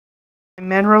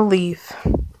Mineral Leaf.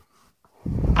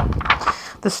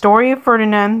 The Story of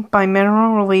Ferdinand by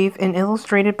Mineral Leaf and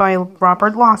illustrated by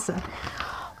Robert Lawson.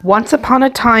 Once upon a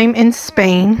time in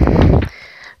Spain,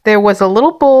 there was a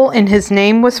little bull and his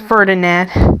name was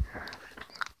Ferdinand.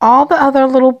 All the other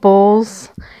little bulls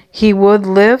he would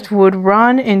lift would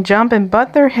run and jump and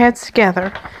butt their heads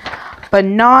together, but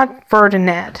not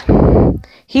Ferdinand.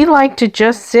 He liked to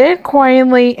just sit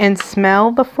quietly and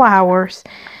smell the flowers.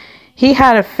 He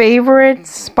had a favorite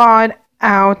spot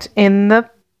out in the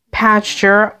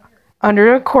pasture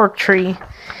under a cork tree.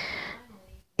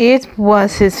 It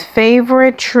was his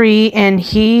favorite tree, and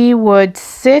he would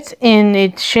sit in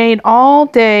its shade all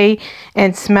day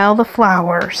and smell the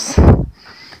flowers.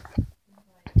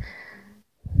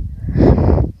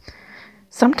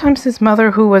 Sometimes his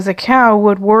mother, who was a cow,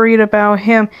 would worry about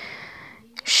him.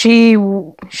 She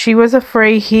was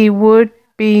afraid he would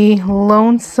be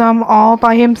lonesome all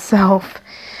by himself.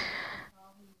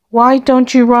 "Why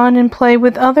don't you run and play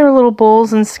with other little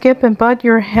bulls and skip and butt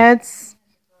your heads?"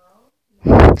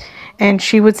 And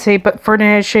she would say, but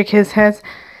Ferdinand shake his head.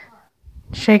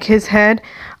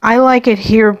 "I like it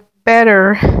here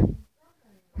better.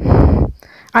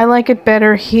 I like it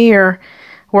better here,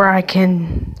 where I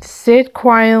can sit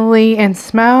quietly and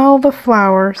smell the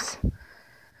flowers.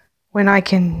 When I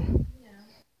can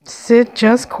sit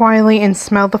just quietly and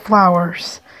smell the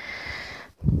flowers."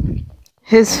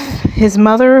 His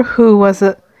mother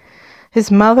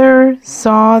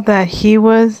saw that he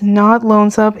was not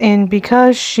lonesome, and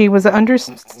because she was an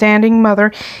understanding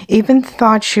mother, even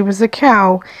thought she was a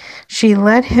cow, she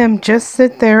let him just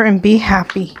sit there and be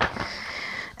happy.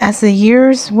 As the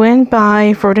years went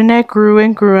by, Ferdinand grew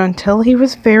and grew until he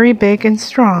was very big and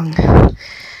strong.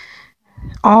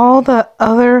 All the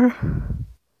other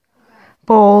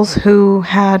bulls who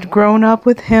had grown up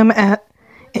with him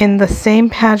in the same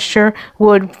pasture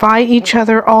would fight each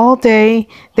other all day.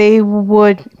 They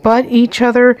would butt each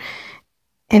other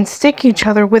and stick each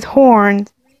other with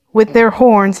their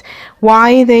horns.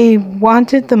 Why they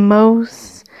wanted the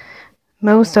most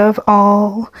of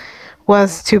all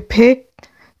was to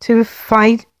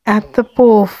fight at the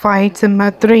bullfights in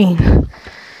Madrid.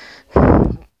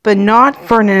 But not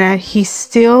Ferdinand. He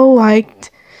still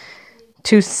liked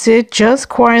to sit just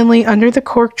quietly under the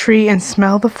cork tree and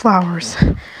smell the flowers.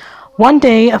 One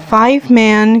day, a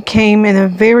 5-man came in a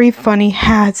very funny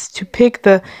hats to pick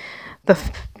the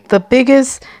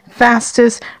biggest,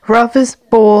 fastest,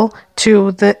 roughest bull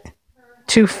to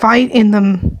fight in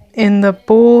the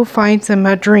bullfights in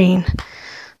Madrid.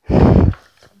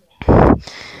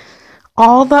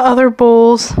 All the other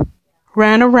bulls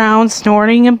ran around,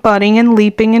 snorting and butting and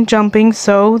leaping and jumping,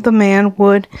 so the man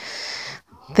would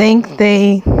think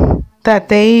that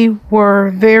they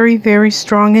were very, very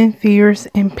strong and fierce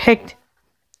and picked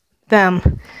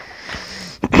them.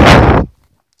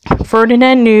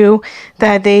 Ferdinand knew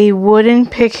that they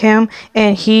wouldn't pick him,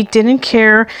 and he didn't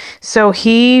care, so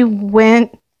he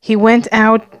went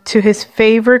out to his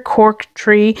favorite cork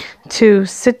tree to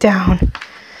sit down.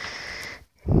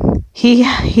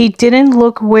 He didn't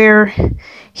look where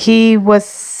he was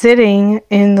sitting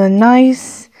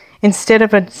instead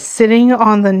of sitting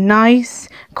on the nice,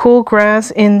 cool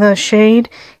grass in the shade,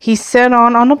 he sat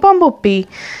on a bumblebee.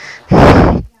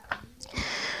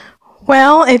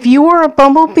 Well, if you were a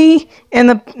bumblebee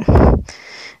and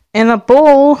a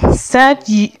bull sat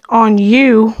on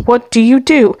you, what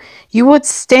do? You would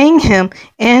sting him,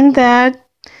 and that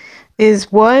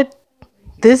is what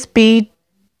this bee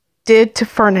did to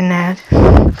Ferdinand.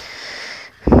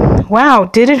 Wow,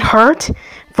 did it hurt?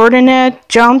 Ferdinand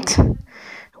jumped.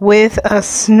 With a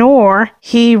snore,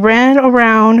 he ran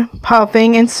around,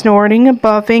 puffing and snorting and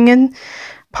buffing and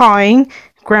pawing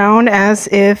ground as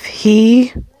if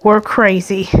he were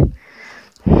crazy.